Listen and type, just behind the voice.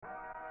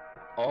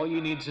All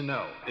You Need to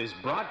Know is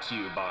brought to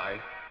you by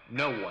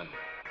no one.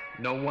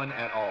 No one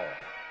at all.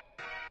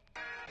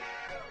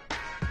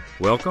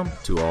 Welcome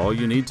to All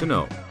You Need to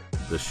Know,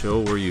 the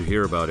show where you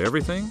hear about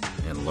everything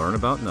and learn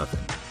about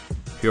nothing.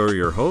 Here are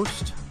your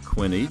hosts,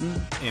 Quinn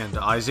Eaton and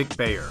Isaac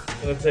Bayer.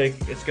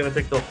 It's gonna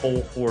take the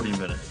whole 40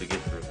 minutes to get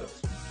through this.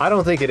 I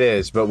don't think it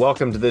is, but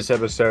welcome to this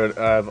episode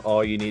of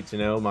All You Need to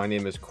Know. My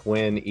name is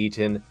Quinn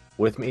Eaton.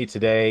 With me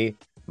today,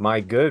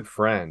 my good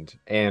friend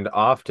and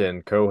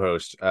often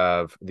co-host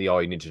of the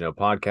All You Need to Know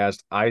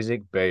podcast,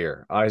 Isaac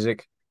Bayer.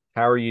 Isaac,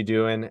 how are you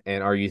doing?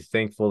 And are you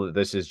thankful that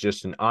this is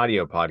just an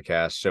audio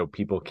podcast so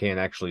people can't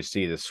actually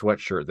see the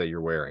sweatshirt that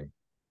you're wearing?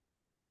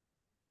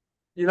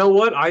 You know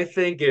what? I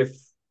think if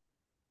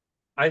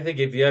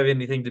you have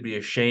anything to be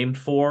ashamed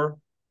for,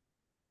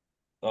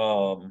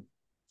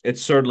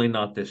 it's certainly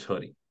not this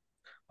hoodie.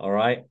 All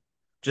right.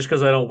 Just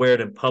because I don't wear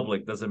it in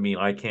public doesn't mean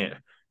I can't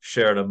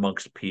share it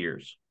amongst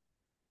peers.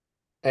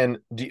 And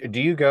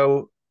do you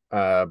go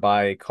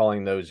by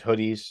calling those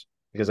hoodies?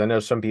 Because I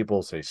know some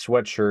people say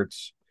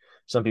sweatshirts,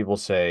 some people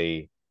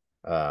say,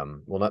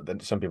 well, not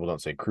that some people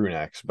don't say crew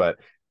necks, but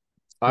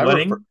I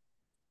refer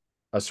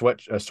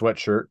Sweating? a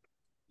sweatshirt.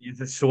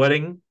 Is it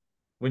sweating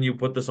when you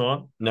put this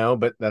on? No,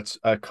 but that's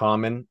a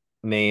common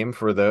name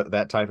for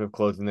that type of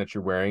clothing that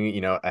you're wearing.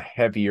 You know, a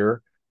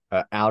heavier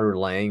outer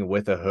laying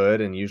with a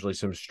hood and usually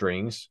some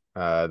strings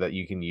that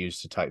you can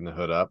use to tighten the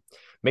hood up.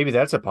 Maybe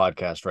that's a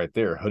podcast right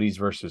there, hoodies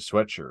versus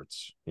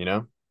sweatshirts. You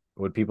know,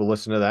 would people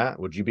listen to that?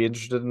 Would you be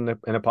interested in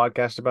a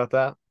podcast about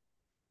that?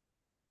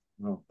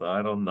 No,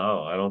 I don't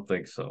know. I don't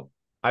think so.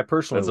 I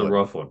personally That's a wouldn't.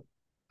 rough one.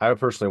 I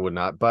personally would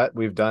not, but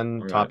we've done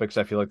All right. topics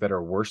I feel like that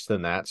are worse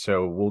than that.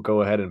 So we'll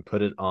go ahead and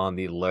put it on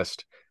the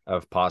list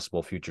of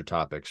possible future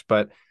topics.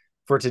 But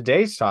for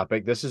today's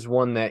topic, this is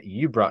one that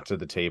you brought to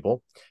the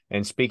table.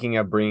 And speaking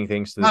of bringing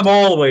things to the I'm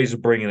table, always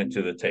bringing it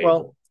to the well,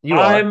 table. you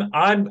are,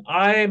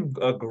 I'm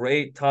a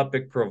great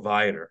topic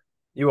provider.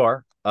 you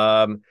are.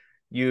 I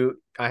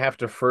have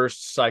to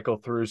first cycle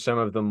through some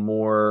of the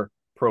more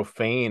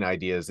profane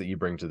ideas that you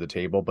bring to the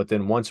table, but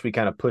then once we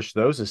kind of push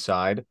those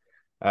aside,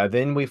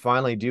 then we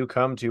finally do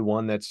come to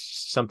one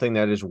that's something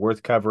that is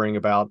worth covering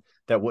about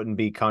that wouldn't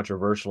be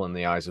controversial in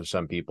the eyes of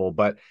some people.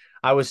 But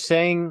I was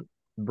saying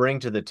bring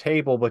to the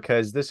table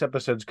because this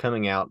episode's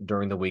coming out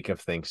during the week of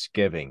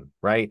Thanksgiving,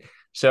 right?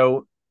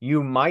 So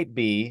you might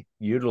be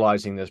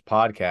utilizing this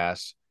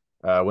podcast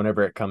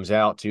whenever it comes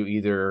out to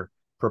either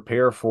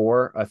prepare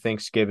for a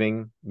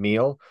Thanksgiving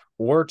meal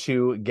or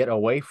to get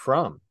away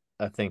from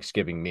a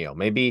Thanksgiving meal.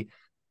 Maybe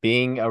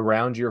being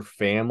around your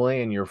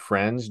family and your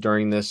friends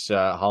during this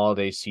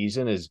holiday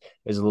season is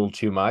a little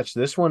too much.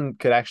 This one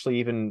could actually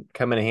even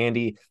come in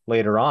handy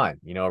later on,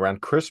 you know,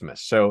 around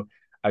Christmas. So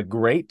a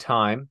great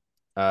time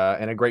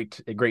and a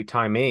great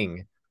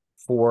timing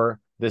for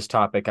this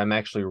topic. I'm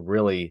actually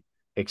really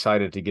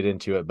excited to get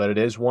into it, but it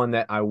is one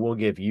that I will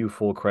give you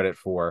full credit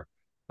for.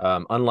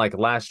 Unlike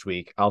last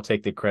week, I'll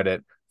take the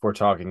credit for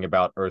talking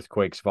about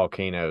earthquakes,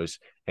 volcanoes,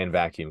 and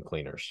vacuum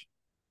cleaners.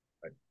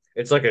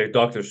 It's like a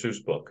Dr.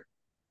 Seuss book.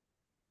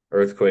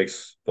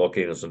 Earthquakes,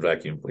 volcanoes, and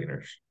vacuum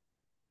cleaners.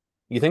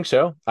 You think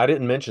so? I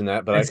didn't mention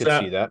that, but I It's could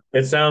see not. that.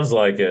 It sounds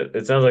like it.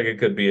 It sounds like it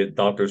could be a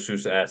Dr.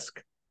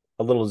 Seuss-esque.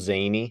 A little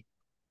zany.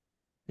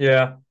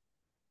 Yeah.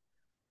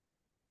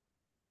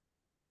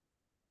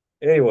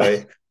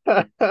 Anyway,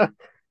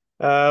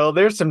 Well,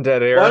 there's some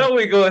dead why air, don't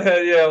we go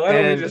ahead? Yeah, why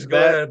don't we and just go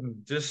that ahead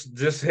and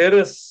just hit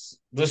us,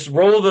 just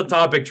roll the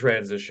topic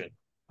transition.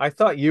 I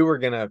thought you were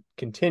gonna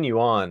continue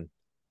on,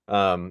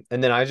 and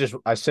then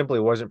I simply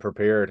wasn't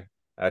prepared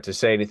to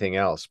say anything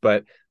else.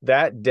 But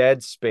that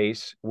dead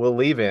space we'll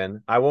leave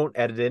in. I won't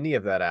edit any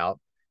of that out,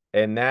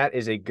 and that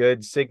is a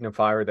good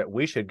signifier that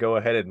we should go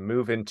ahead and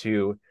move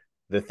into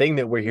the thing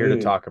that we're here to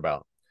Mm. talk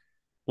about.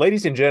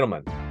 Ladies and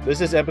gentlemen, this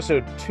is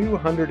episode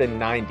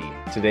 290.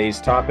 Today's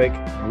topic: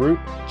 group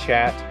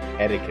chat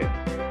etiquette.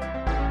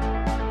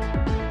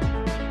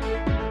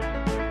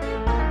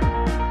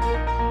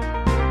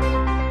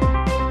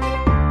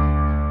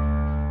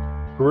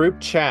 Group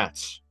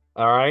chats.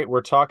 All right.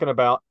 We're talking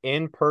about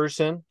in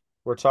person.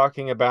 We're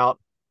talking about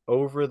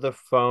over the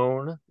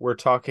phone. We're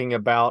talking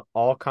about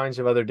all kinds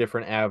of other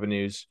different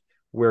avenues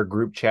where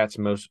group chats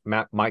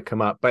might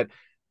come up. But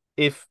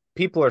if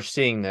people are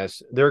seeing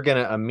this, they're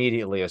going to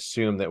immediately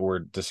assume that we're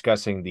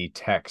discussing the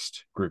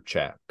text group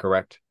chat,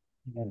 correct?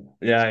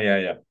 Yeah, yeah,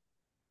 yeah.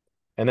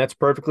 And that's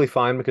perfectly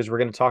fine because we're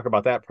going to talk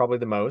about that probably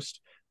the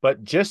most.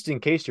 But just in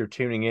case you're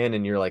tuning in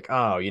and you're like,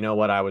 oh, you know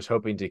what? I was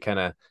hoping to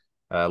kind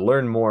of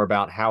learn more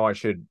about how I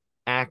should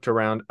act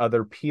around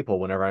other people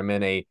whenever I'm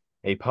in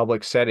a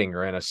public setting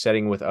or in a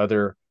setting with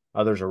others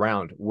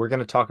around. We're going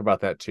to talk about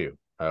that too.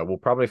 We'll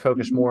probably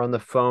focus more on the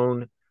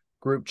phone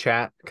group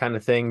chat kind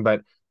of thing,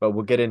 but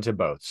we'll get into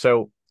both.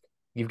 So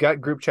you've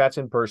got group chats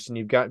in person,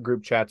 you've got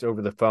group chats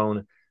over the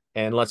phone,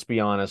 and let's be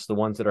honest, the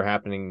ones that are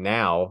happening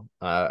now,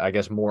 I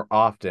guess more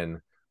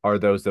often, are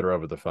those that are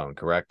over the phone,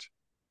 correct?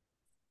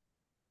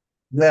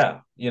 Yeah.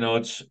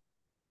 It's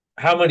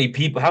how many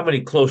people, how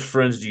many close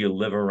friends do you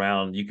live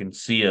around? You can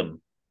see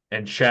them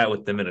and chat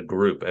with them in a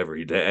group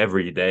every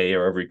day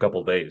or every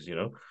couple of days,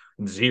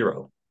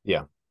 Zero.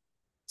 Yeah.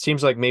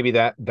 Seems like maybe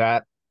that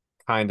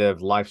kind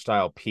of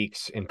lifestyle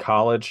peaks in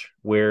college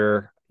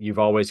where you've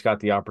always got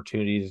the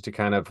opportunity to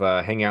kind of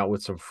hang out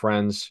with some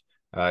friends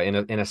in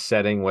a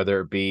setting, whether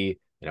it be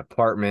an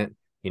apartment,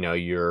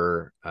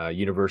 your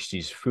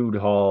university's food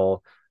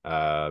hall,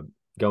 uh,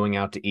 going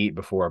out to eat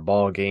before a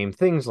ball game,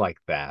 things like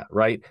that,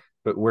 right?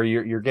 But where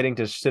you're getting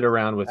to sit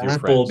around with your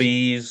friends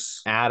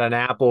Applebee's. at an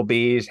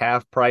Applebee's,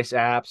 half price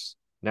apps.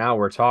 Now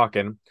we're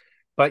talking.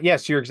 But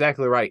yes, you're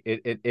exactly right.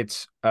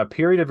 It's a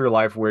period of your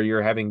life where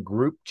you're having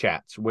group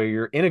chats, where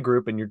you're in a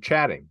group and you're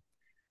chatting.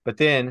 But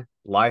then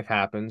life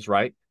happens,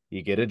 right?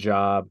 You get a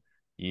job,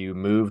 you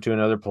move to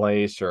another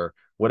place or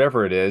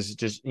whatever it is,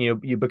 just you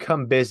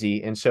become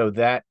busy. And so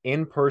that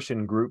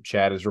in-person group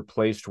chat is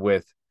replaced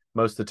with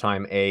most of the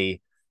time a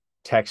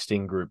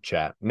texting group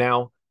chat.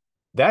 Now,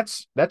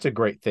 that's a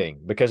great thing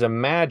because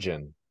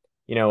imagine,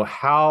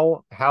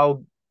 how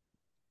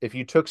if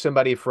you took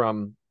somebody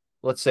from,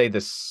 let's say, the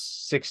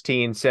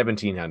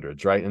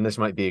 1700s, right? And this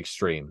might be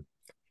extreme,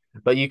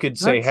 but you could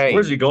say,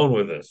 Where's hey, he going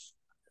with this?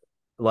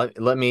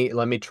 let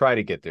me try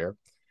to get there.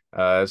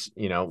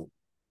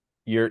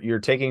 You're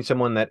taking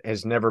someone that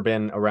has never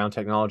been around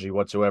technology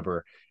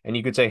whatsoever, and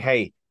you could say,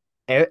 hey,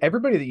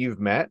 everybody that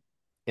you've met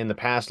in the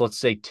past, let's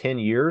say 10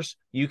 years,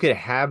 you could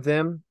have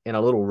them in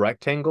a little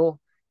rectangle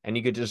and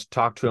you could just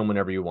talk to them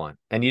whenever you want.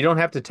 And you don't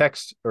have to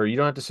text or you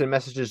don't have to send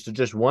messages to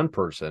just one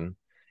person.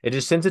 It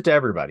just sends it to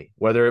everybody,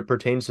 whether it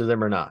pertains to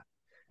them or not.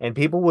 And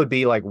people would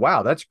be like,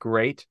 wow, that's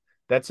great.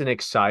 That's an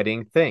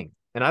exciting thing.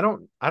 And I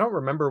don't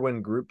remember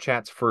when group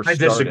chats first I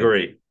started.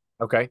 disagree.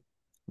 Okay.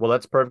 Well,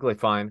 that's perfectly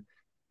fine.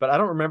 But I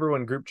don't remember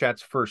when group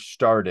chats first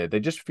started. They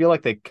just feel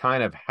like they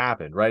kind of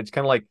happened, right? It's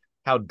kind of like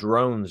how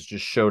drones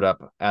just showed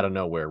up out of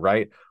nowhere,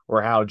 right?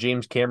 Or how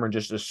James Cameron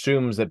just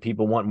assumes that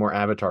people want more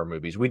Avatar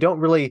movies. We don't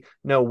really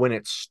know when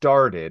it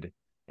started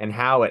and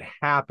how it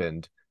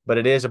happened, but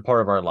it is a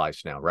part of our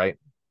lives now, right?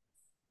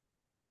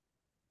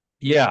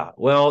 Yeah.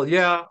 Well,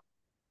 yeah.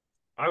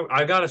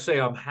 I gotta say,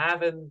 I'm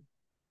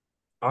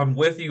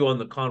with you on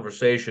the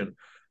conversation,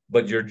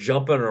 but you're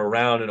jumping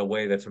around in a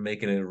way that's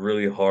making it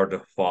really hard to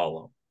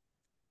follow.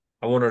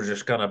 I want to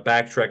just kind of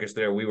backtrack us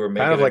there. We were Kind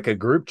of making like it. a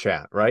group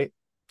chat, right?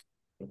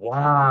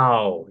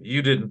 Wow,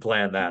 you didn't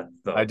plan that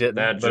I though. didn't,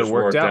 That but it just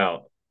worked worked out.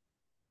 out.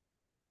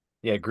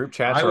 Yeah, group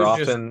chats I are was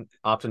just,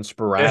 often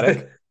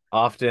sporadic,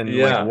 often like,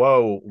 yeah.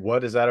 whoa,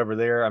 what is that over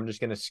there? I'm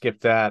just gonna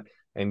skip that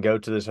and go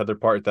to this other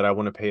part that I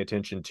want to pay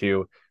attention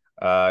to.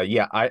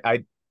 Yeah,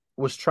 I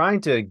was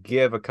trying to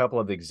give a couple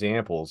of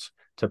examples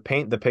to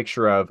paint the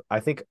picture of I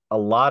think a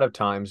lot of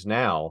times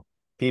now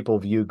people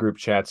view group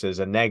chats as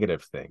a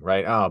negative thing,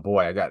 right? Oh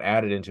boy, I got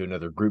added into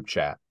another group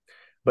chat.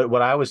 But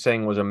what I was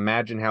saying was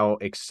imagine how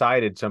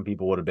excited some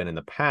people would have been in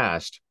the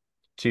past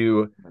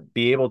to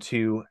be able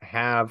to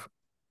have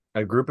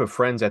a group of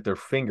friends at their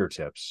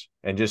fingertips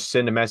and just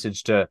send a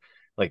message to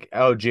like,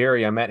 oh,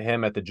 Jerry, I met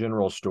him at the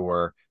general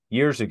store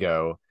years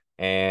ago.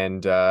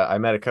 And I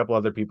met a couple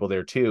other people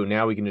there too.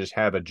 Now we can just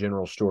have a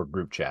general store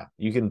group chat.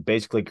 You can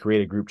basically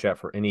create a group chat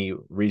for any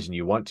reason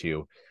you want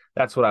to.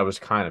 That's what I was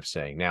kind of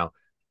saying. Now,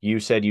 you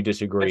said you That's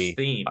disagree.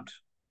 themed.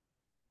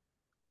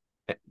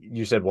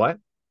 You said what?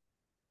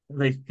 Are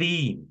they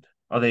themed?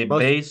 Are they Most,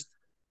 based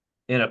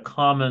in a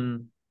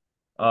common?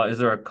 Is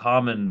there a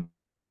common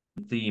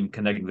theme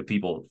connecting the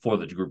people for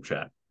the group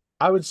chat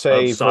I would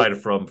say for aside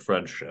from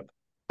friendship?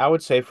 I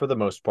would say for the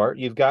most part,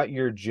 you've got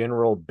your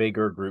general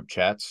bigger group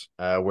chats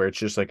where it's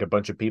just like a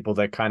bunch of people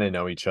that kind of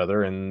know each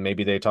other and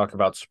maybe they talk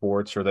about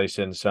sports or they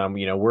send some,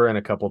 we're in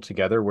a couple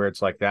together where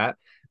it's like that.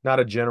 Not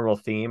a general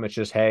theme. It's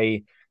just,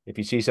 hey, if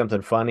you see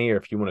something funny or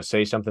if you want to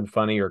say something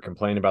funny or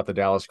complain about the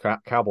Dallas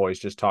Cowboys,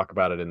 just talk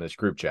about it in this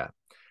group chat.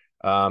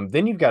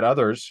 Then you've got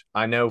others.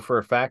 I know for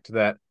a fact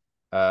that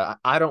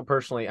I don't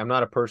personally, I'm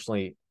not a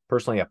personally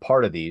a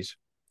part of these,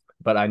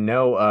 but I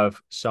know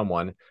of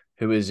someone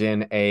who is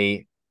in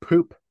a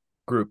poop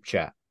group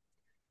chat.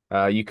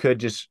 You could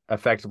just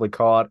effectively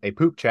call it a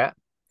poop chat,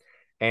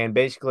 and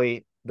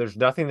basically, there's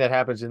nothing that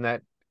happens in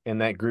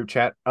that group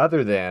chat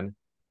other than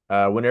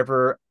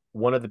whenever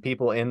one of the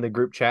people in the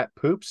group chat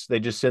poops, they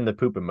just send the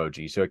poop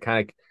emoji. So it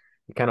kind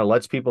of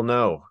lets people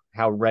know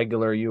how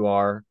regular you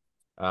are.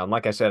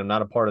 Like I said, I'm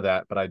not a part of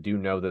that, but I do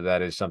know that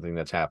that is something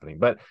that's happening.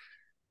 But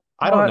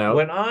I don't But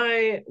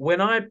know.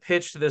 when I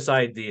pitched this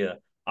idea,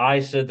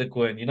 I said to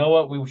Quinn, you know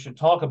what we should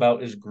talk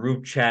about is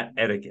group chat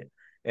etiquette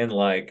and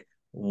like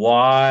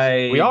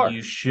why We are.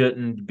 you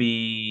shouldn't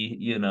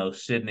be,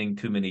 sending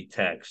too many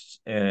texts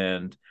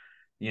and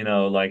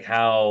like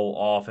how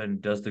often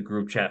does the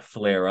group chat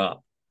flare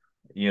up,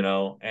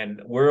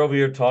 and we're over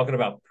here talking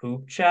about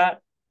poop chat.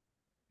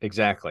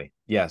 Exactly.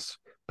 Yes.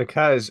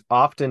 Because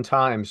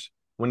oftentimes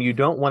when you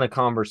don't want a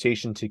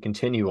conversation to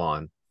continue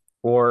on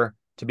or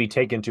to be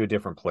taken to a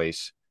different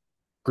place,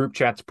 group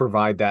chats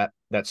provide that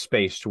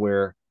space to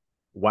where,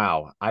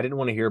 wow, I didn't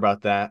want to hear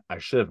about that. I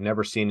should have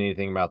never seen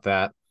anything about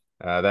that.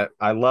 That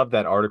I love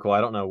that article.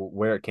 I don't know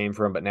where it came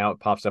from, but now it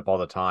pops up all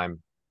the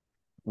time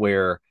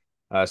where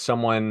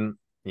someone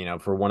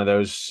for one of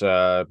those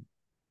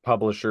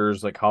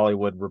publishers like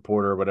Hollywood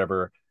Reporter or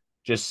whatever,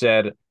 just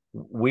said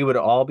we would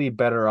all be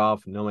better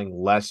off knowing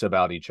less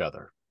about each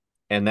other.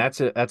 And that's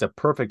a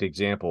perfect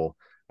example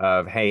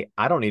of, hey,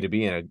 I don't need to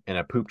be in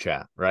a poop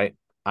chat, right?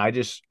 I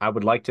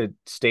would like to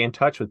stay in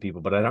touch with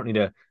people, but I don't need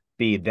to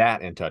be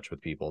that in touch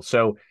with people.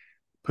 So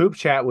poop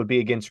chat would be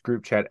against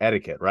group chat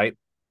etiquette, right?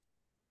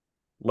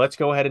 Let's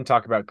go ahead and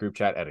talk about group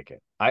chat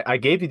etiquette. I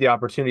gave you the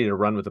opportunity to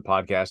run with the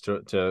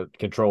podcast to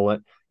control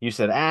it. You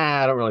said,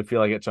 I don't really feel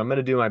like it. So I'm going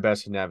to do my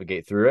best to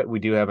navigate through it. We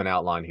do have an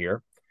outline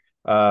here.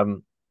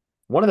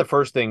 One of the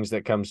first things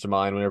that comes to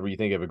mind whenever you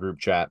think of a group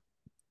chat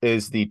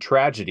is the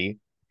tragedy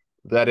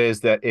that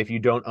is that if you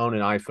don't own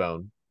an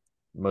iPhone,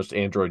 most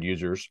Android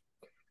users,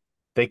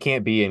 they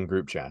can't be in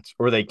group chats,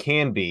 or they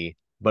can be,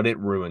 but it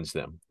ruins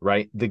them,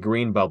 right? The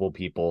green bubble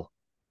people,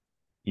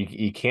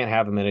 you can't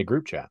have them in a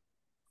group chat.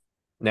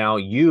 Now,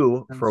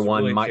 you, for It's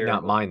one, really might not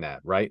terrible. mind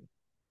that, right?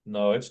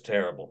 No, it's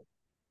terrible.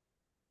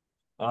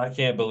 I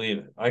can't believe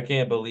it. I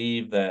can't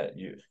believe that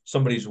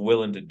somebody's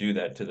willing to do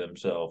that to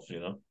themselves,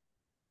 you know?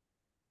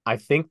 I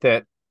think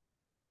that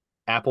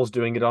Apple's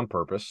doing it on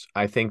purpose.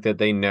 I think that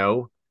they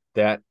know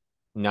that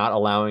not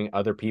allowing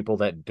other people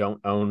that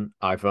don't own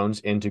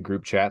iPhones into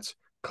group chats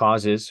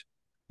causes,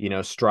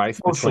 strife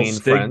Social between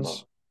stigma.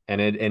 friends,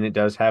 and it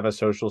does have a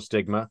social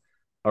stigma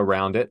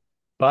around it.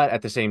 But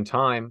at the same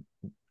time,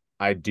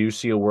 I do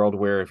see a world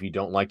where if you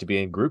don't like to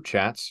be in group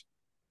chats,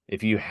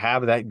 if you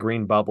have that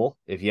green bubble,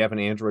 if you have an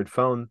Android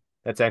phone,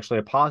 that's actually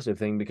a positive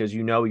thing because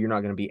you're not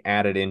going to be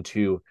added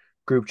into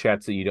group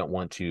chats that you don't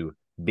want to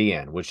be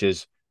in, which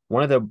is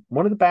one of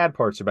the bad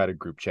parts about a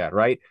group chat,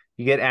 right?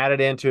 You get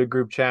added into a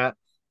group chat,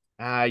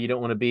 you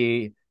don't want to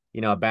be,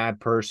 a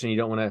bad person, you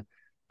don't want to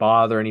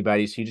bother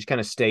anybody, so you just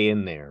kind of stay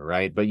in there,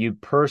 right? But you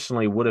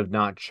personally would have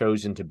not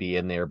chosen to be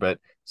in there, but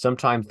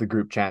sometimes the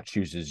group chat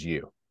chooses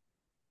you.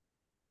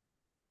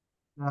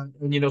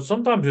 And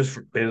sometimes it's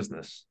for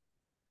business.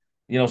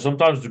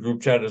 Sometimes the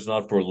group chat is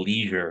not for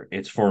leisure,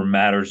 it's for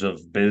matters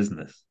of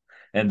business.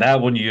 And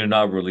that one you're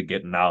not really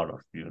getting out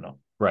of.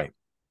 Right.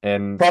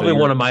 And so Probably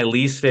one you're of my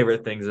least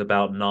favorite things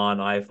about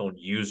non-iPhone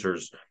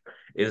users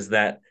is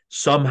that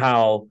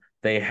somehow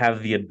they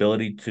have the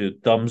ability to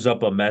thumbs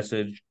up a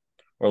message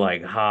or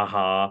like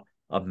haha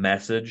a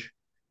message.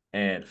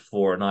 And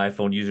for an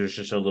iPhone user, it's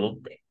just a little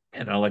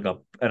like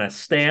a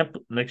stamp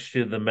next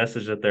to the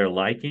message that they're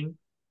liking.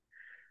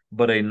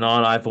 But a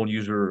non-iPhone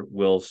user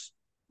will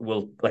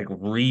like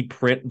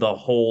reprint the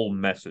whole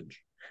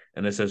message,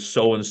 and it says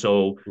so and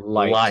so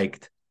liked.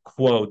 liked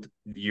quote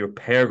your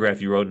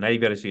paragraph you wrote. Now you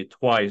got to see it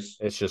twice.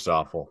 It's just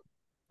awful.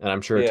 And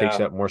I'm sure it takes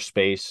Yeah, up more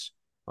space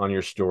on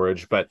your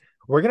storage. But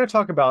we're going to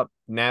talk about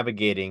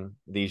navigating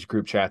these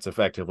group chats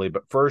effectively.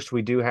 But first,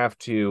 we do have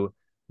to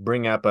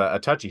bring up a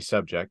touchy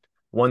subject,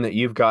 one that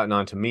you've gotten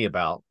on to me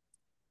about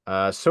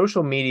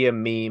social media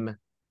meme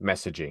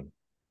messaging.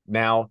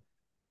 Now,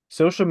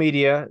 social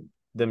media,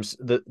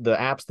 the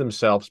apps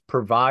themselves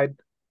provide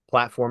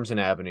platforms and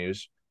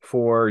avenues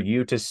for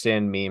you to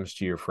send memes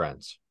to your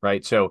friends,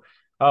 right? So,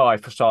 oh, I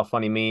saw a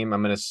funny meme.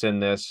 I'm going to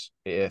send this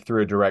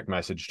through a direct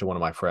message to one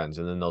of my friends,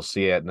 and then they'll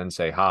see it and then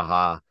say, ha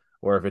ha.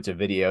 Or if it's a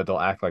video, they'll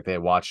act like they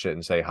watched it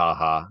and say, ha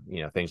ha,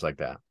 things like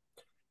that.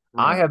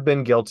 I right. have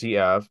been guilty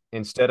of,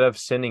 instead of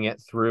sending it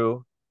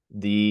through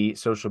the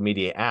social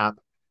media app,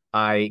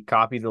 I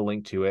copy the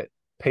link to it,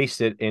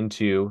 paste it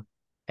into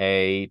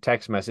a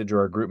text message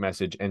or a group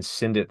message, and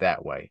send it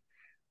that way.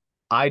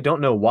 I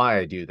don't know why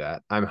I do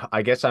that.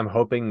 I guess I'm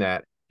hoping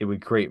that it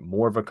would create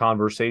more of a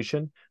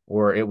conversation,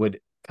 or it would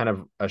kind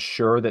of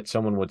assure that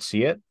someone would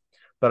see it.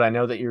 But I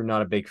know that you're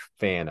not a big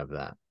fan of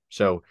that.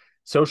 So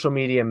social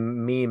media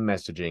meme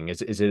messaging,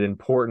 is it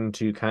important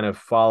to kind of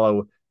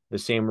follow the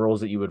same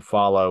rules that you would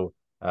follow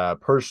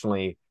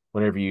personally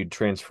whenever you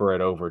transfer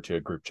it over to a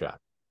group chat?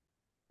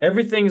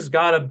 Everything's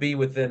got to be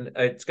within.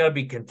 It's got to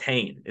be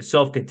contained. It's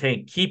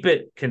self-contained. Keep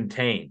it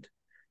contained.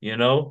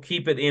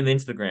 Keep it in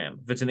Instagram.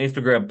 If it's an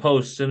Instagram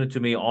post, send it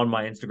to me on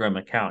my Instagram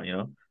account.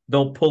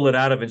 Don't pull it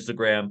out of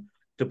Instagram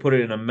to put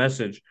it in a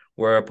message,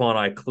 whereupon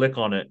I click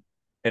on it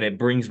and it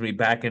brings me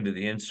back into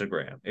the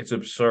Instagram. It's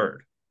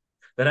absurd.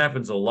 That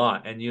happens a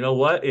lot. And you know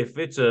what? If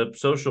it's a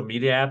social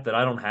media app that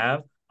I don't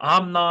have,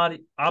 I'm not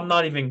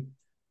even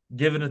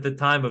giving it the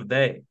time of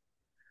day.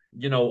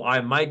 I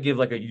might give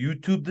like a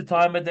YouTube the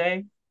time of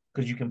day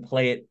because you can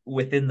play it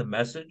within the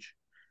message.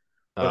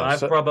 But I've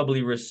So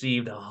probably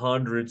received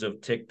hundreds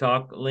of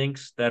TikTok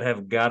links that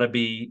have got to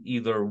be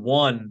either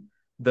one,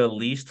 the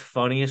least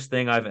funniest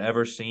thing I've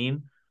ever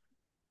seen,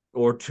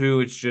 or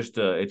two,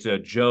 it's a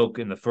joke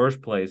in the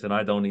first place, and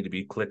I don't need to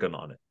be clicking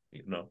on it.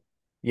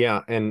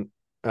 yeah, and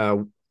uh,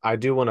 I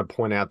do want to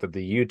point out that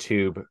the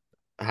YouTube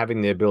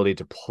having the ability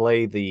to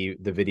play the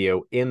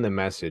video in the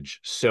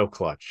message, so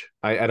clutch.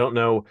 I don't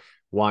know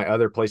why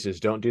other places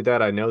don't do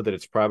that. I know that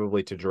it's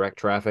probably to direct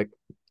traffic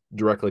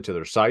directly to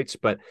their sites,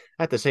 but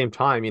at the same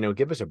time,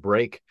 give us a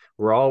break.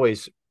 We're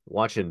always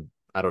watching,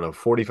 I don't know,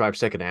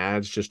 45-second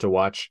ads just to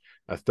watch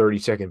a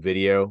 30-second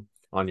video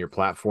on your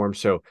platform.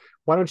 So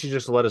why don't you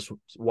just let us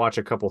watch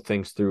a couple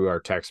things through our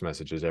text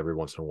messages every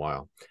once in a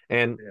while?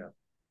 And Yeah.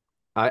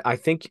 I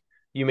think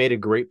you made a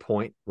great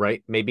point,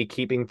 right? Maybe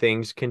keeping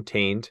things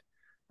contained.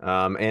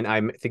 And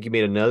I think you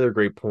made another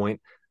great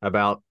point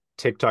about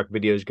TikTok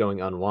videos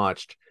going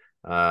unwatched.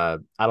 I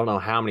don't know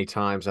how many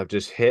times I've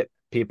just hit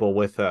people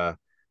with a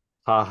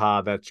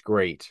haha, that's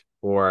great,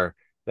 or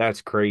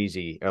that's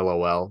crazy,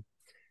 LOL.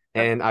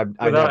 And Without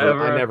I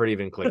ever, never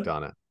even clicked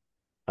on it.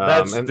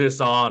 that's And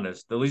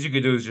dishonest. The least you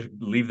could do is just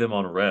leave them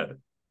on red.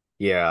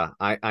 yeah,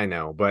 I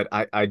know, but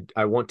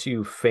I want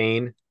to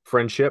feign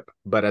friendship,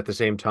 but at the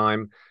same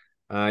time,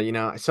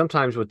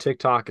 sometimes with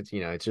TikTok,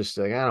 it's just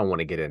like I don't want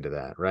to get into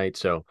that, right?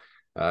 So,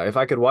 if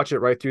I could watch it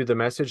right through the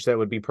message, that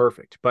would be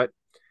perfect. But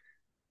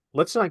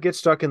let's not get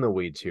stuck in the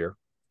weeds here.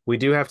 We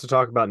do have to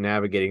talk about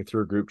navigating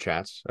through group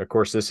chats. Of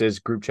course, this is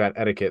group chat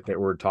etiquette that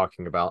we're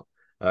talking about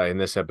in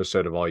this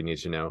episode of All You Need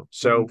to Know. You can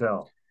So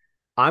tell.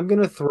 I'm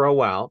going to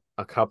throw out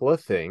a couple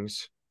of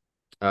things.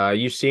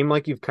 You seem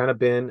like you've kind of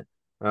been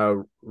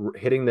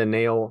hitting the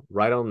nail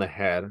right on the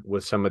head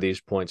with some of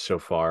these points so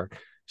far.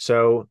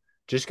 So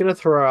just going to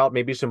throw out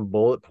maybe some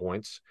bullet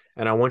points,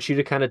 and I want you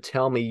to kind of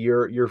tell me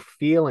your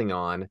feeling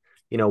on,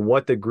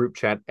 what the group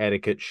chat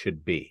etiquette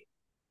should be.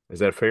 Is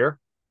that fair?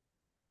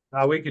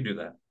 We could do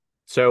that.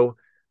 So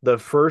the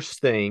first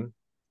thing,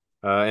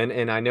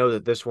 and I know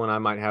that this one I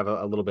might have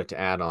a little bit to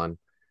add on,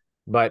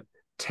 but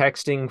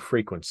texting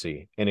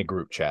frequency in a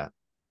group chat.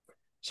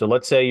 So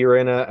let's say you're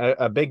in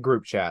a big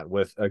group chat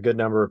with a good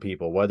number of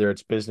people, whether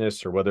it's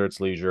business or whether it's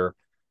leisure.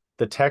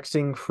 The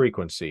texting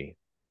frequency,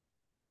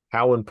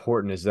 how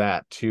important is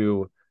that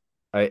to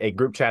a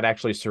group chat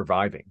actually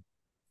surviving?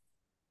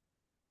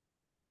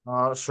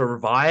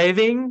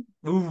 Surviving.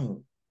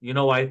 Ooh,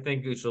 I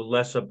think it's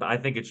I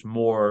think it's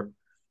more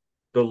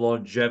the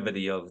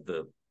longevity of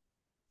the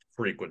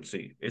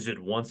frequency. Is it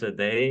once a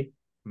day,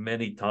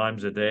 many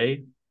times a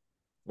day,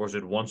 or is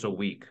it once a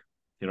week?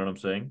 You know what I'm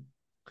saying?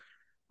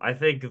 I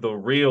think the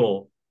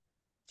real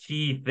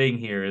key thing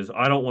here is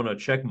I don't want to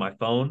check my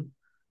phone,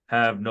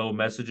 have no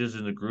messages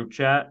in the group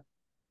chat,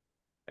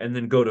 and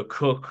then go to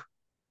cook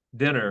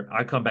dinner.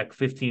 I come back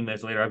 15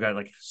 minutes later, I've got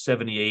like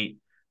 78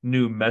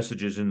 new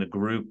messages in the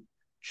group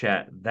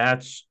chat.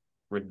 That's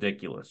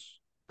ridiculous.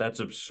 That's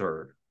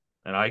absurd.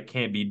 And I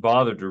can't be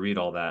bothered to read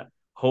all that.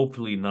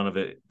 Hopefully, none of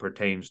it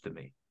pertains to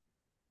me.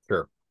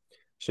 Sure.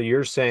 So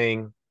you're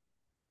saying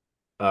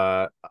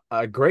uh,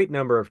 a great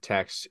number of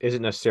texts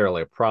isn't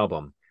necessarily a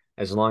problem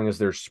as long as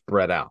they're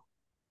spread out.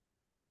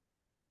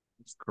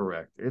 That's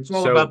correct. It's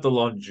all So, about the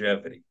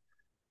longevity.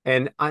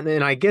 and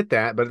I get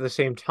that, but at the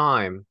same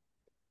time,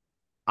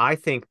 I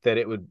think that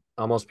it would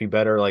almost be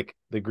better like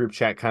the group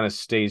chat kind of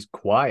stays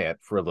quiet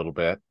for a little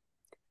bit,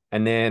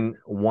 and then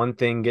one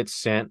thing gets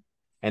sent,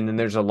 and then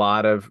there's a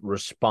lot of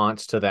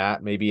response to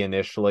that maybe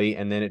initially,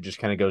 and then it just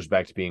kind of goes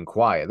back to being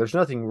quiet. There's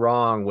nothing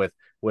wrong with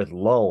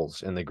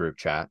lulls in the group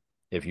chat,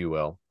 if you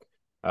will.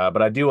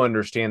 But I do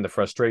understand the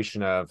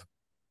frustration of,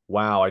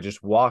 wow, I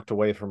just walked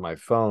away from my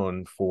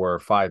phone for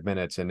 5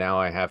 minutes and now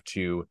I have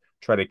to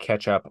try to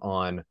catch up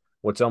on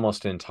what's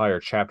almost an entire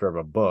chapter of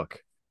a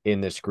book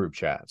in this group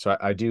chat. So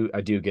I do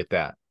get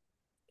that.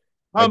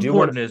 How I do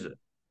want important is it?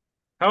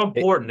 How it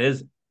important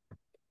is it?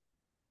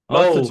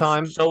 most of the Oh,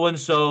 time, so and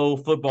so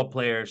football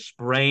player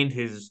sprained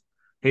his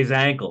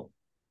ankle.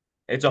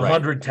 It's a right.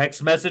 hundred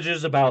text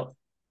messages about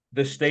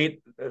the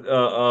state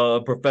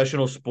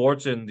professional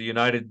sports in the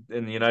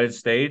United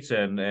States,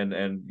 and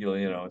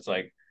it's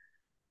like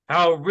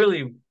how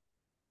really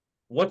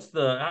what's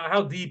the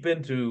how deep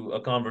into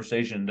a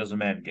conversation does a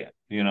man get?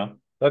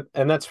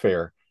 And that's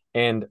fair.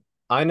 And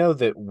I know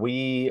that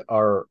we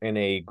are in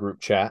a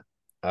group chat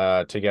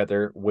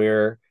together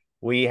where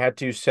we had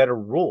to set a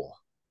rule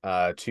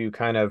to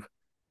kind of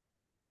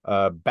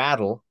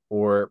battle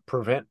or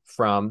prevent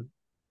from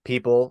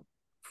people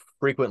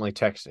frequently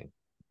texting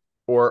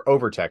or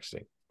over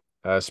texting.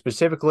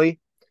 Specifically,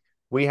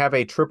 we have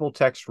a triple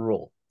text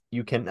rule.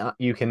 You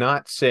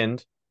cannot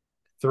send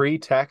three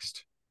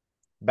texts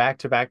back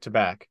to back to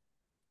back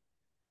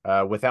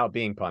without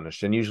being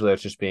punished, and usually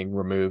that's just being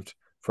removed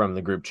from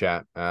the group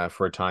chat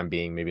for a time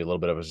being, maybe a little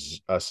bit of a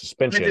I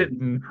suspension.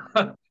 didn't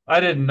I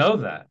didn't know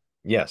that.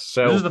 Yes.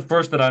 This is So, the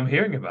first that I'm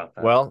hearing about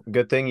that. well,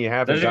 good thing you That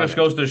haven't done just it.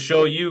 goes to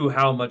show you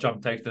how much I'm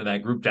texting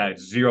that group chat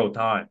zero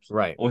times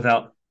Right.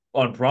 without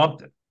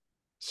unprompted.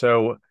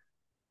 So,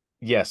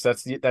 yes,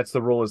 that's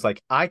the rule is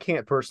like I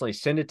can't personally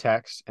send a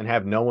text and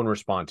have no one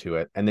respond to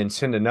it, and then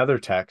send another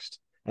text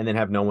and then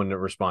have no one to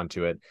respond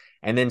to it,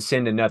 and then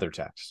send another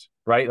text,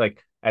 right?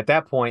 Like at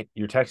that point,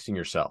 you're texting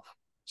yourself.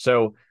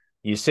 So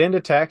you send a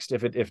text.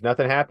 If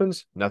nothing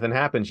happens, nothing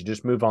happens. You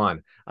just move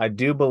on. I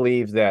do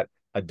believe that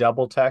a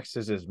double text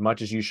is as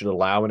much as you should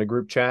allow in a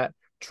group chat.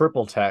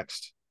 Triple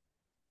text,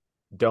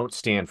 don't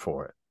stand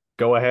for it.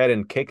 Go ahead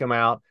and kick them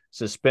out,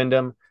 suspend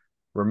them,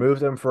 remove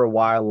them for a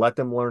while, let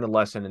them learn a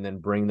lesson, and then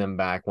bring them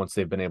back once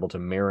they've been able to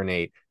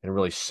marinate and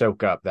really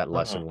soak up that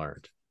lesson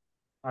learned.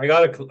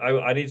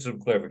 I need some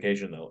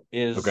clarification though.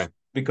 Okay.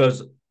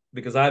 Is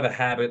because I have a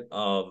habit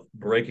of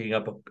breaking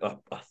up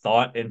a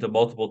thought into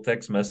multiple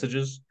text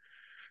messages.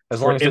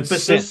 As long For as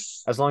it's sent,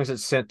 emphasis. as long as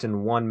it's sent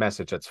in one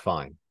message, that's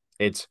fine.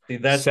 It's See,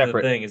 that's the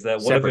separate, thing, is that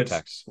what if separate it's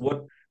text.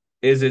 what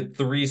is it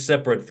three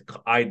separate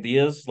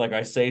ideas? Like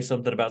I say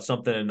something about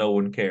something and no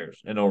one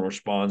cares and no one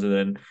responds, and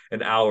then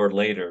an hour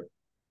later,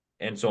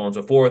 and so on and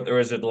so forth. Or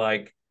is it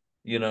like,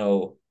 you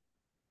know,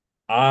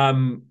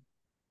 I'm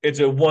it's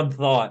a one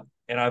thought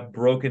and I've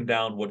broken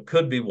down what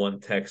could be one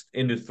text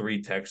into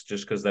three texts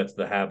just because that's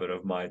the habit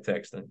of my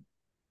texting.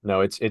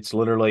 No, it's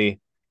literally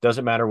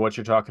doesn't matter what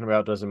you're talking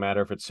about. Doesn't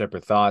matter if it's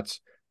separate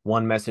thoughts.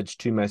 One message,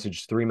 two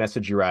message, three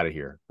message. You're out of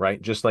here,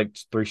 right? Just like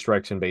three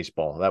strikes in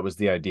baseball. That was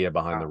the idea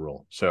behind the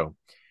rule. So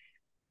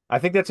I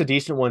think that's a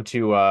decent one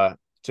to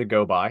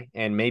go by,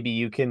 and maybe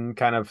you can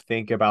kind of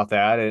think about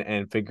that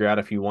and figure out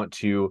if you want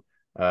to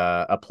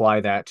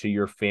apply that to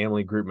your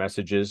family group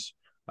messages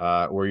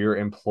or your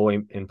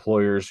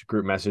employers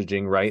group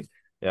messaging, right?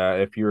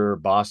 If your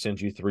boss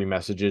sends you three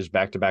messages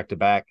back to back to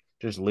back,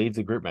 just leave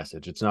the group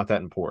message. It's not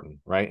that important,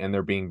 right? And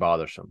they're being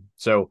bothersome.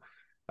 So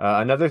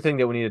another thing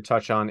that we need to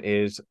touch on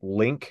is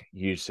link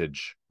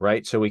usage,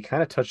 right? So we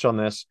kind of touched on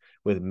this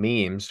with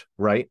memes,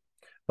 right?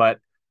 But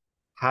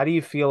how do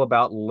you feel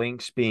about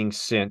links being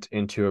sent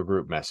into a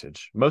group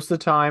message? Most of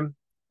the time,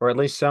 or at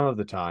least some of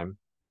the time,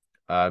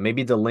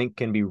 maybe the link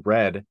can be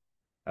read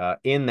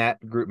in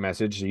that group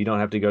message. So you don't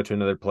have to go to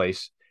another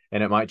place.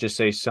 And it might just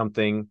say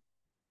something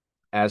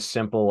as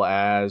simple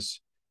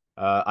as,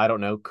 I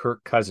don't know,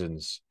 Kirk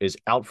Cousins is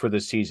out for the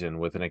season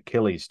with an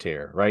Achilles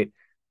tear, right?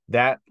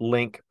 That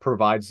link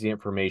provides the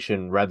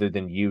information rather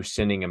than you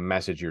sending a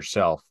message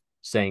yourself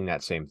saying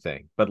that same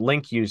thing. But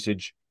link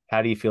usage,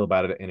 how do you feel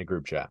about it in a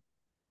group chat?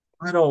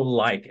 I don't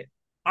like it.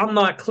 I'm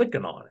not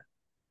clicking on it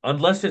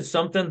unless it's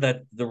something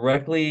that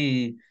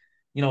directly,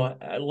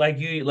 like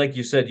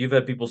you said, you've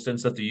had people send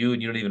stuff to you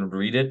and you don't even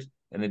read it,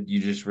 and then you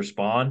just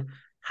respond.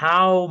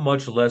 How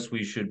much less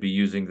we should be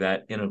using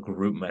that in a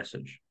group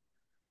message?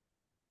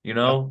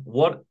 Yeah.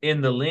 What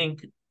in the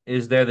link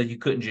is there that you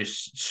couldn't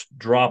just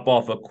drop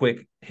off a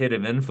quick hit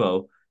of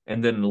info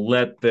and then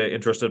let the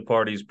interested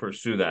parties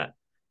pursue that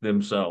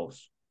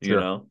themselves?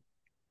 Sure.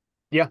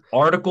 Yeah.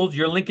 Articles,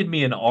 you're linking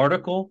me an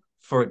article,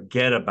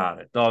 forget about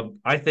it, dog.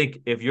 I think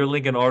if you're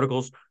linking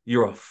articles,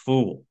 you're a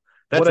fool.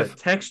 What That's a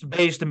if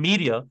text-based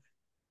media,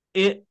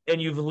 and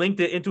you've linked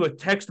it into a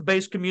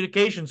text-based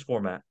communications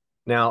format.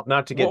 now,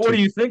 What are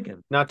you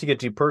thinking? not to get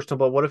too personal,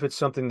 but what if it's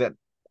something that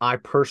I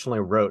personally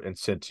wrote and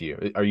sent to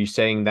you? Are you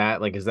saying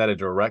that like is that a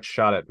direct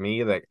shot at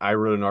me? Like I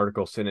wrote an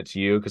article, sent it to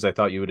you because I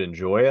thought you would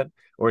enjoy it?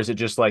 Or is it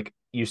just like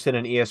you sent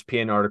an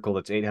ESPN article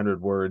that's 800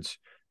 words?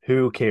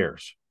 Who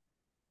cares?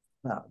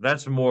 No,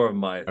 that's more of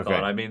my thought. Okay.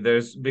 I mean,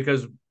 there's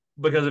because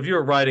if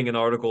you're writing an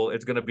article,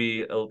 it's going to be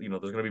there's going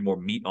to be more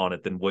meat on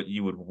it than what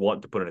you would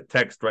want to put in a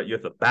text, right? You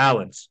have to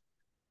balance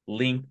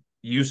link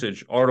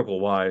usage article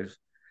wise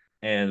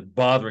and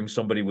bothering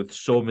somebody with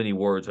so many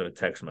words in a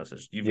text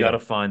message. You've got Yeah. to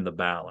find the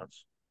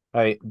balance.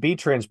 Hey, be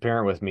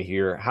transparent with me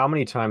here. How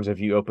many times have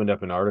you opened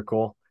up an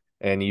article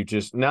and you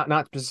just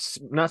not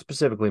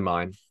specifically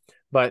mine,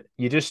 but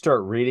you just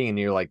start reading and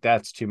you're like,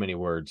 that's too many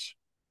words.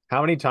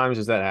 How many times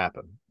does that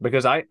happen?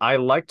 Because I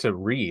like to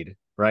read,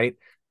 right?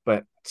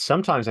 But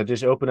sometimes I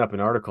just open up an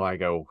article, I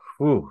go,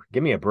 "Ooh,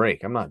 give me a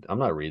break. I'm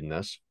not reading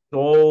this."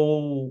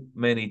 So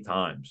many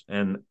times.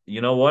 And you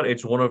know what?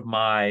 It's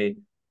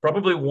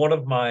probably one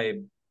of my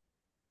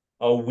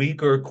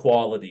weaker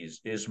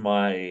qualities is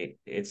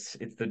it's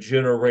the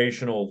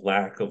generational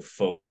lack of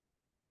focus.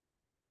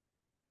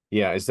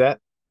 Yeah, is that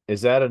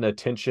an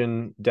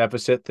attention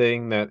deficit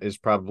thing that is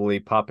probably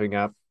popping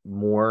up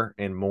more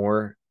and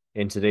more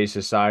in today's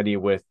society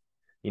with,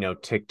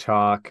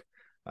 TikTok,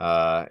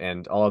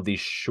 and all of these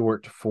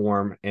short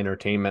form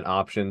entertainment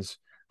options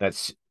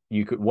that's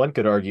one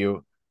could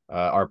argue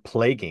are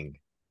plaguing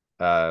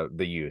the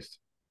youth.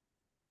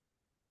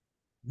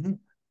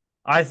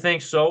 I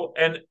think so.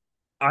 And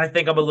I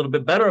think I'm a little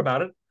bit better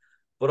about it,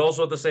 but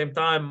also at the same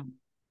time,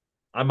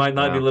 I might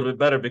not be a Wow. little bit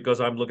better because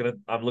I'm looking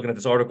at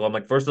this article. I'm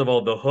like, first of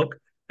all, the hook,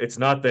 it's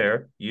not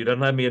there. You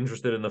don't have me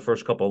interested in the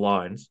first couple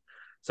lines.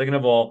 Second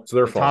of all, It's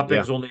their the fault. topic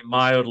Yeah. is only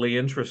mildly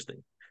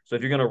interesting. So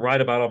if you're gonna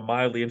write about a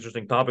mildly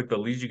interesting topic, the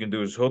least you can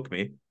do is hook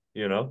me,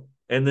 and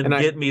then And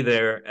I get me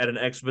there at an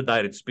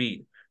expedited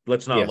speed.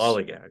 Let's not yes.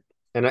 lollygag.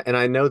 And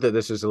I know that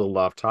this is a little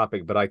off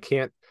topic, but I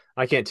can't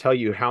tell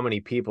you how many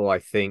people I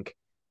think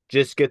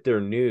just get their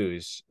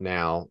news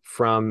now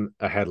from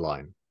a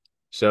headline.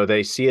 So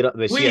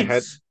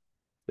Tweets.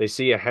 they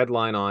see a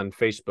headline on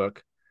Facebook,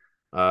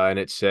 and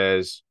it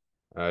says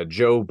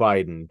Joe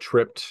Biden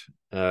tripped,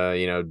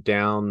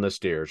 down the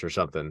stairs or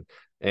something.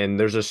 And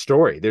there's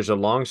a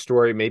long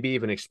story, maybe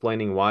even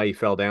explaining why he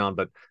fell down.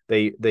 But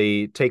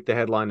they take the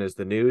headline as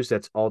the news.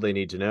 That's all they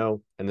need to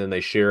know, and then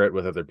they share it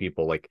with other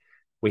people. Like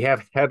we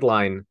have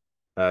headline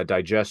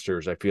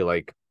digesters. I feel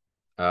like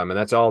and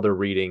that's all they're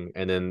reading,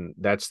 and then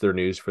that's their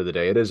news for the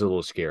day. It is a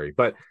little scary,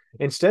 but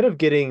instead of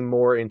getting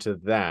more into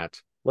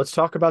that, let's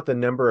talk about the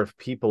number of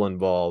people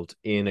involved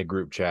in a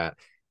group chat.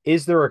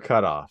 Is there a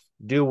cutoff?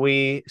 Do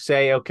we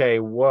say, okay,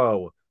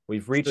 whoa,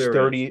 we've reached There is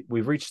 30,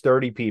 we've reached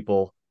 30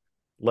 people.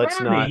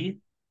 Let's not 30.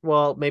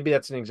 Well, maybe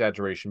that's an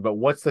exaggeration, but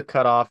what's the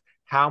cutoff?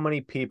 How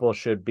many people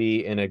should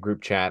be in a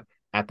group chat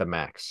at the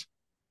max?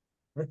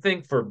 I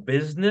think for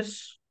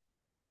business,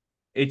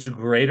 it's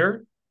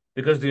greater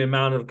because the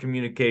amount of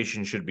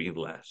communication should be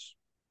less.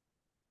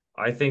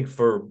 I think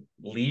for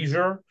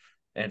leisure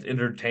and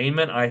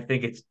entertainment, I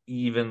think it's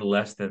even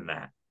less than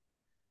that.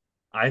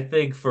 I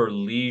think for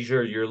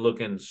leisure, you're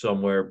looking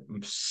somewhere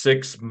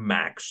six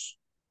max.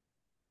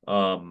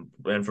 And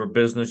for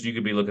business, you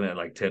could be looking at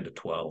like 10 to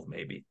 12,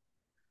 maybe.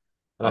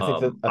 And I I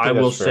think that's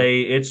will fair.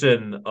 say it's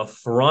an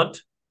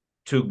affront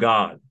to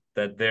God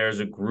that there's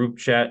a group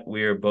chat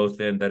we are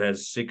both in that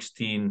has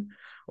 16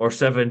 or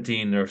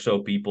 17 or so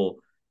people.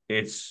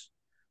 It's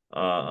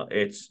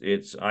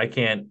I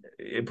can't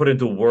put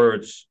into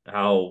words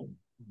how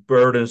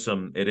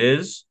burdensome it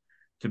is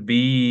to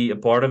be a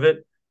part of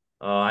it.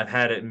 I've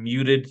had it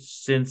muted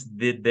since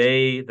the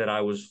day that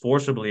I was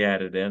forcibly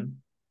added in,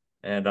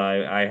 and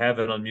I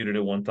haven't unmuted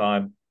it one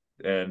time,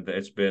 and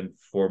it's been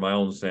for my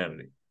own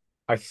sanity.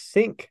 I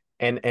think,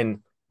 and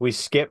we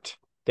skipped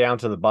down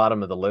to the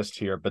bottom of the list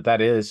here, but that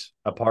is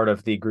a part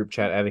of the group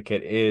chat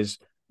etiquette is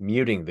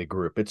muting the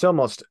group. It's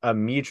almost a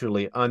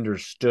mutually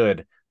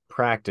understood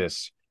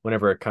practice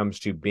whenever it comes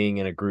to being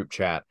in a group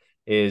chat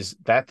is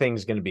that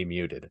thing's going to be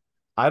muted.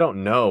 I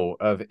don't know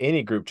of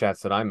any group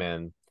chats that I'm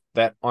in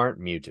that aren't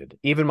muted.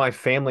 Even my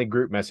family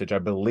group message, I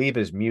believe,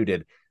 is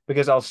muted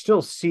because I'll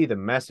still see the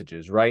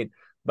messages, right?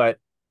 But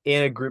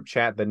in a group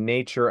chat, the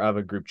nature of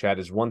a group chat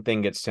is one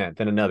thing gets sent,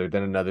 then another,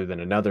 then another,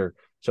 then another.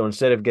 So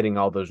instead of getting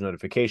all those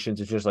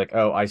notifications, it's just like,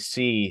 oh, I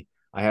see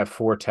I have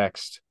 4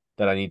 texts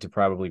that I need to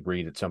probably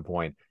read at some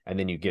point, and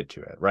then you get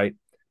to it, right?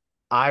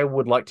 I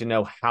would like to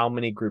know how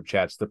many group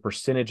chats, the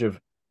percentage of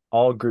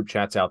all group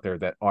chats out there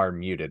that are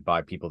muted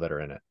by people that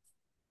are in it.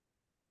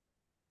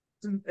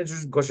 It's an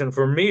interesting question.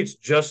 For me, it's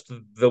just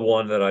the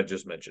one that I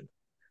just mentioned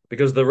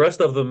because the rest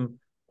of them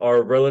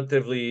are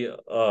relatively,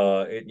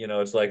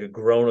 it's like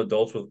grown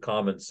adults with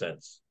common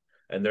sense,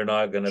 and they're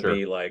not going to Sure.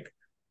 be like,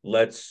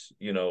 let's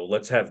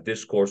have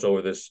discourse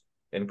over this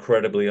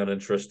incredibly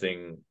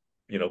uninteresting,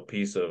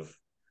 piece of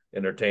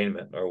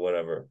entertainment or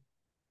whatever.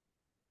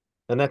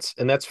 And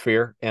that's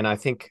fair. And I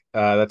think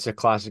that's a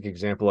classic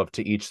example of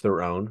to each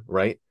their own,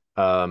 right?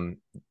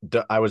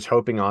 I was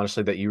hoping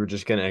honestly that you were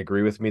just going to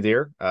agree with me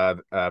there,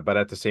 but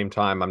at the same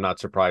time, I'm not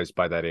surprised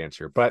by that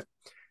answer. But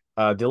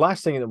the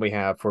last thing that we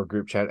have for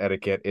group chat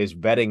etiquette is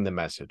vetting the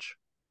message.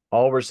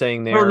 All we're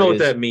saying I don't there know what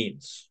is that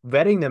means.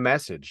 vetting the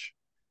message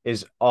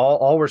is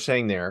all we're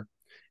saying there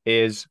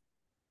is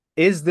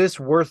this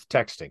worth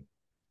texting?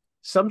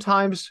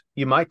 Sometimes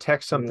you might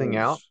text something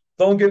out,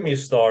 Don't get me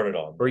started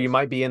on or you this.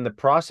 might be in the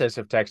process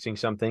of texting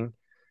something.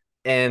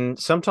 And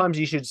sometimes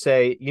you should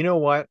say, you know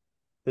what?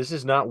 This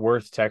is not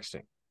worth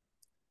texting.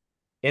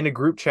 In a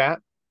group chat,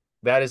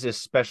 that is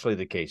especially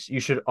the case. You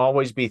should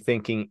always be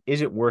thinking,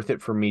 is it worth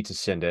it for me to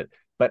send it?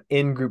 But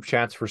in group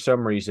chats, for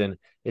some reason,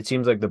 it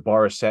seems like the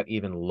bar is set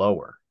even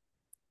lower.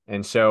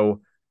 And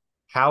so,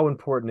 how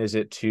important is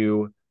it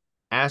to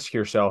ask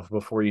yourself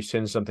before you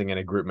send something in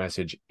a group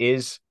message,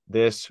 is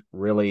this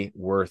really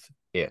worth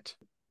it?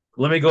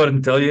 Let me go ahead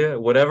and tell you,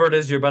 whatever it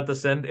is you're about to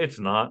send, it's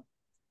not.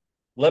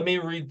 Let me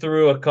read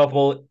through a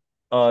couple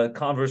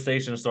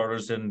conversation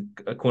starters in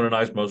Quinn and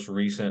I's most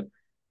recent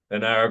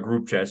in our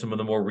group chat, some of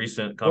the more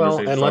recent Well,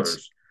 conversation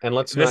starters. and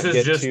let's not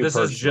get too This is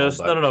personal, just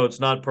but no, it's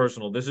not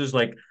personal. This is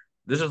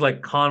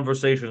like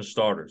conversation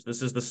starters.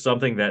 This is the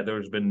something that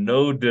there's been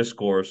no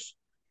discourse,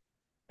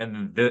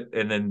 and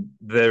then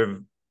their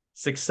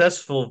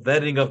successful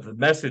vetting of the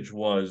message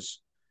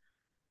was,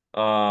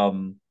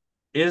 um,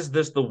 is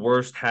this the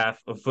worst half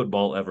of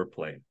football ever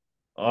played?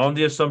 On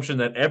the assumption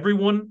that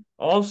everyone,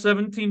 all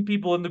 17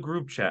 people in the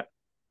group chat,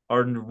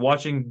 are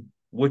watching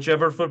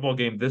whichever football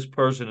game this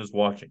person is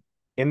watching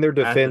in their at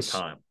the defense,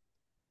 time.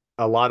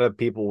 a lot of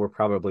people were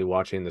probably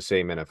watching the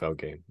same NFL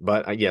game.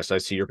 But yes, I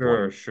see your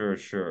point.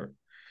 Sure.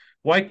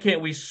 Why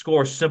can't we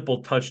score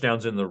simple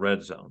touchdowns in the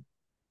red zone?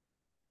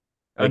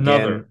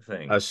 Another Again,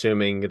 thing.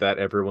 assuming that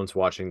everyone's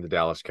watching the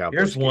Dallas Here's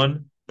Cowboys game.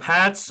 one.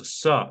 Pats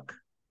suck.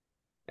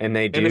 And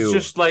they And it's do.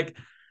 just like,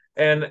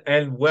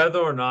 and whether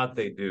or not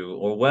they do,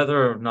 or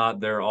whether or not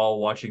they're all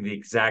watching the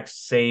exact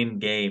same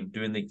game,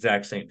 doing the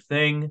exact same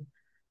thing,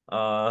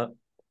 uh,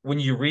 when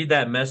you read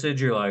that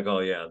message, you're like, oh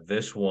yeah,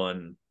 this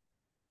one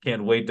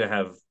can't wait to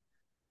have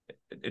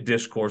a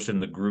discourse in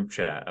the group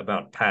chat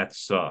about Pats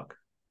suck.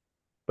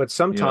 But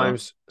You know,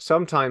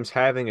 sometimes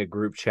having a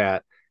group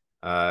chat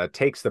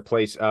takes the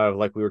place of,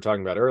 like we were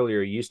talking about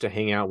earlier, you used to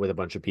hang out with a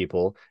bunch of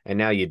people and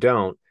now you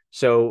don't.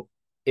 So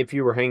if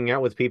you were hanging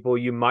out with people,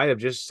 you might have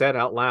just said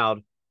out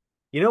loud,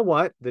 you know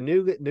what? The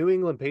New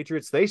England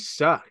Patriots, they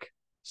suck.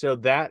 So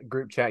that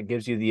group chat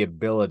gives you the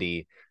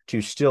ability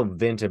to still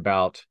vent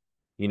about,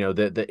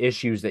 the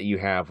issues that you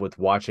have with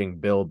watching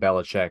Bill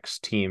Belichick's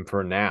team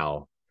for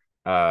now,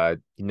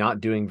 not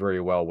doing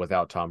very well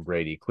without Tom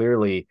Brady.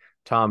 Clearly,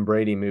 Tom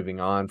Brady moving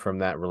on from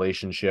that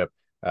relationship,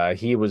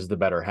 he was the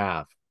better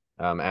half,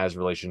 as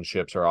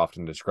relationships are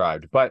often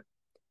described. But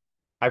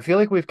I feel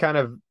like we've kind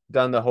of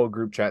done the whole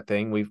group chat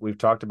thing. We've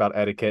talked about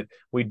etiquette.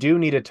 We do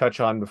need to touch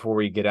on, before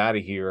we get out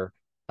of here,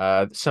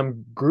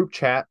 some group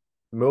chat,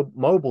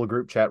 mobile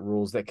group chat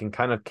rules that can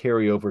kind of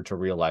carry over to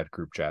real life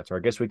group chats. Or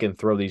I guess we can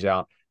throw these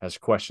out as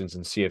questions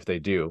and see if they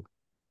do.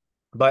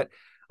 But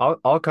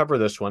I'll cover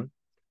this one,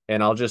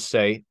 and I'll just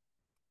say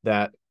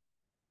that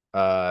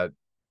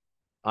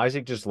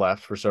Isaac just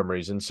left for some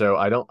reason, so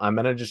I'm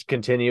gonna just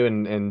continue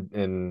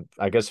and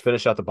I guess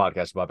finish out the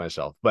podcast by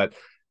myself. But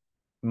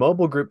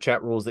mobile group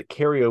chat rules that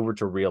carry over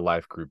to real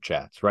life group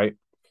chats, right?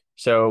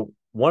 So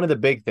one of the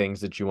big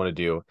things that you want to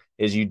do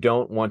is you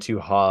don't want to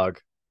hog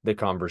the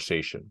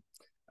conversation.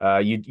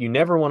 You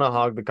never want to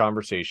hog the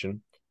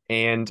conversation,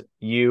 and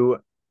you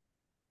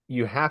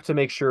have to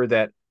make sure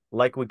that,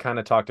 like we kind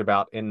of talked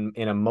about in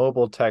a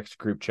mobile text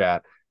group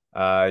chat,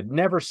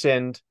 never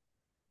send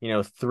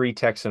 3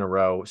 texts in a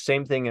row.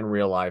 Same thing in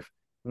real life.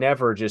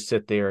 Never just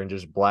sit there and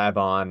just blab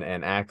on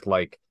and act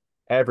like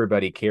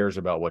everybody cares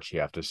about what you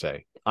have to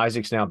say.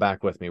 Isaac's now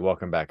back with me.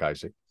 Welcome back,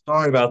 Isaac.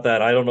 Sorry about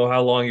that. I don't know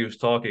how long he was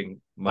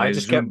talking. My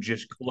Zoom kept...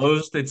 just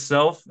closed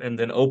itself and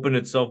then opened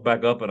itself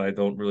back up, and I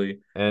don't really.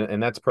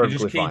 And that's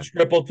perfectly fine. He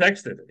triple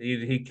texted.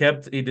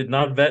 He did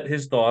not vet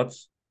his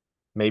thoughts.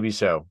 Maybe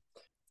so.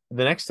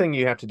 The next thing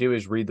you have to do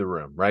is read the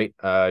room, right?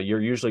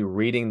 You're usually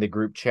reading the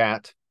group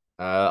chat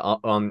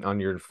on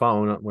your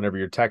phone whenever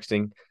you're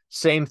texting.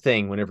 Same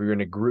thing whenever you're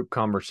in a group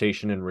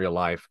conversation in real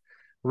life.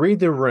 Read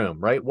the room,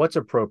 right? What's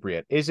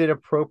appropriate? Is it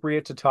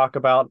appropriate to talk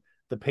about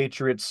the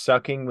Patriots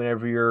sucking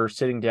whenever you're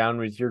sitting down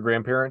with your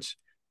grandparents?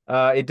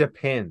 It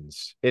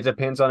depends. It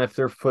depends on if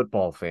they're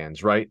football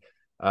fans, right?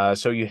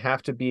 So you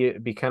have to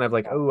be kind of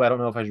like, oh, I don't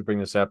know if I should bring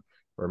this up,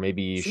 or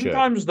maybe you should.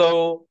 Sometimes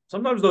though,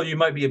 you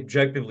might be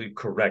objectively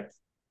correct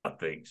about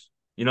things.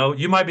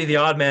 You might be the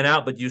odd man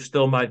out, but you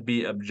still might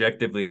be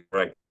objectively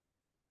right.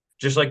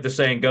 Just like the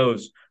saying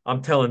goes,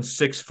 I'm telling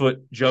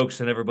 6-foot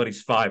jokes and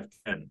everybody's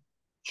 5'10".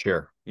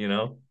 Sure.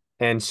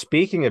 And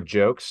speaking of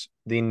jokes,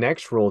 the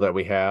next rule that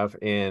we have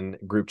in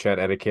group chat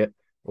etiquette,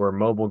 or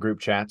mobile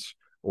group chats,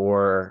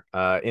 or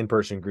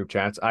in-person group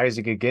chats,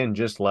 Isaac again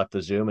just left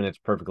the Zoom, and it's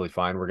perfectly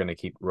fine. We're going to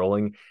keep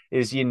rolling.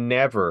 Is you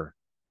never,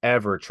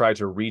 ever try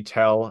to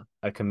retell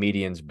a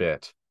comedian's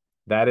bit.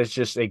 That is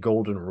just a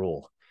golden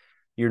rule.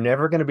 You're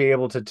never going to be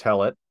able to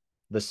tell it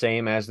the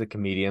same as the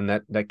comedian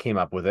that came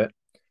up with it.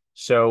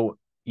 So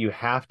you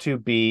have to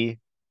be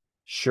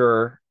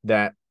sure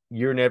that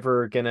you're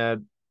never going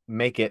to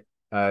make it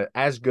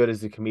as good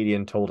as the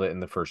comedian told it in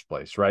the first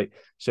place, right?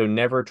 So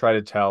never try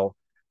to tell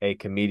a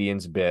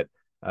comedian's bit.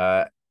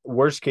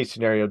 Worst case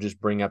scenario, just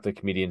bring up the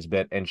comedian's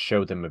bit and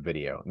show them a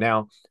video.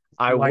 Now,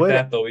 I like would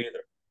that though either.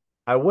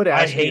 I would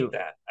ask you. I hate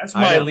that. That's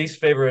my least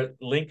favorite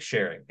link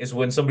sharing, is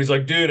when somebody's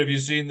like, dude, have you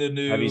seen the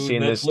new Netflix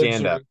this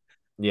stand-up?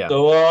 Yeah.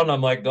 So on,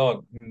 I'm like,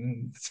 dog,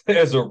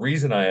 there's a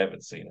reason I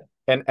haven't seen it.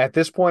 And at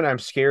this point, I'm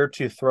scared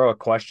to throw a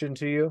question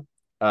to you,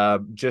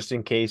 just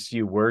in case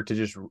you were to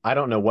just, I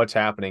don't know what's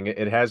happening. I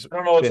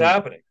don't know what's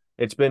happening.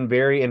 It's been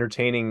very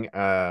entertaining,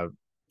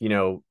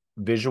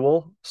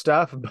 visual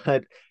stuff,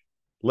 but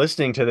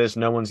listening to this,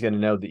 no one's going to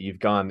know that you've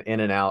gone in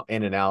and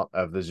out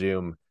of the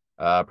Zoom,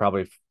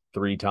 probably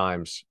 3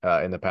 times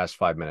in the past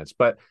 5 minutes.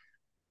 But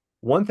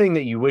one thing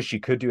that you wish you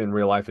could do in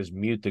real life is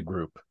mute the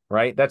group,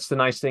 right? That's the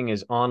nice thing,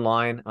 is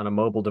online on a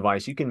mobile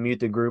device, you can mute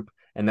the group,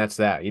 and that's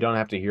that. You don't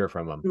have to hear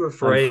from them. Too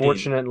afraid.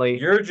 Unfortunately,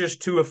 you're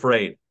just too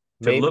afraid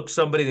to look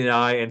somebody in the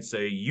eye and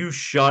say, you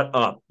shut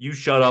up. You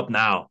shut up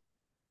now.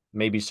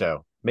 Maybe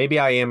so. Maybe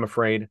I am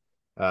afraid.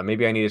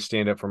 Maybe I need to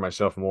stand up for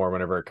myself more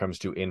whenever it comes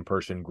to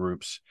in-person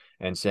groups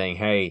and saying,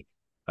 hey,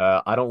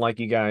 I don't like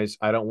you guys.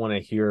 I don't want to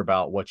hear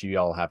about what you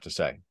all have to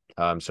say.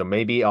 So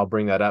maybe I'll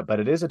bring that up, but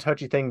it is a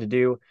touchy thing to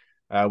do.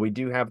 We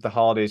do have the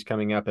holidays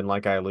coming up, and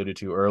like I alluded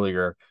to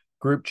earlier,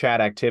 group chat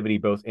activity,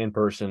 both in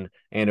person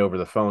and over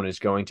the phone, is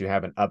going to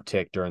have an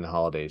uptick during the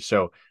holidays.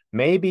 So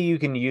maybe you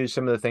can use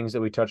some of the things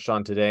that we touched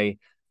on today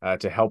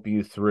to help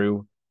you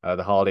through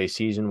the holiday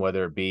season,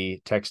 whether it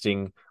be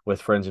texting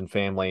with friends and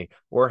family,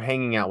 or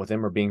hanging out with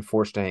them, or being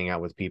forced to hang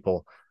out with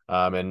people.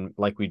 And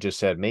like we just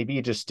said, maybe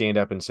you just stand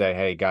up and say,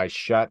 hey, guys,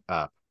 shut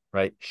up,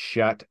 right?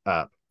 Shut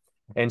up.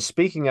 And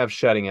speaking of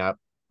shutting up,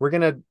 we're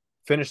going to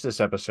finish this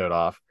episode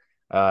off.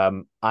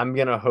 I'm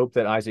going to hope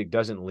that Isaac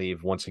doesn't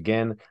leave once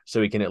again, so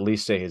he can at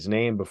least say his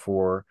name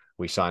before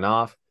we sign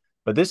off.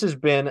 But this has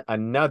been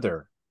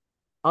another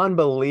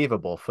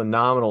unbelievable,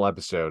 phenomenal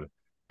episode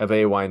of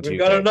AY2K. We've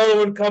got another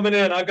one coming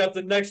in. I've got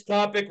the next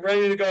topic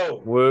ready to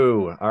go.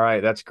 Woo. All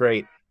right. That's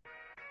great.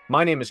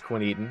 My name is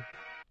Quinn Eaton.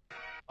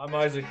 I'm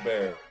Isaac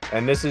Bear.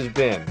 And this has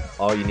been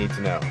All You Need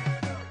to Know.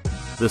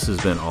 This has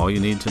been All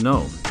You Need to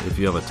Know. If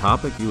you have a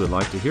topic you would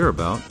like to hear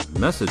about,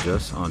 message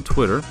us on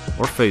Twitter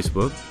or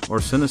Facebook,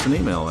 or send us an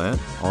email at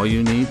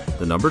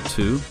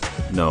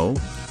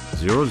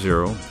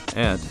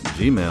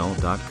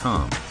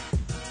allyouneedthenumber2know00@gmail.com.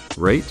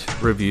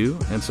 Rate, review,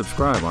 and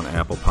subscribe on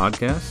Apple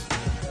Podcasts.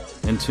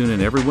 And tune in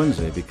every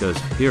Wednesday, because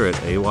here at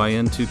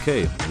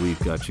AYN2K, we've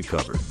got you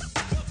covered.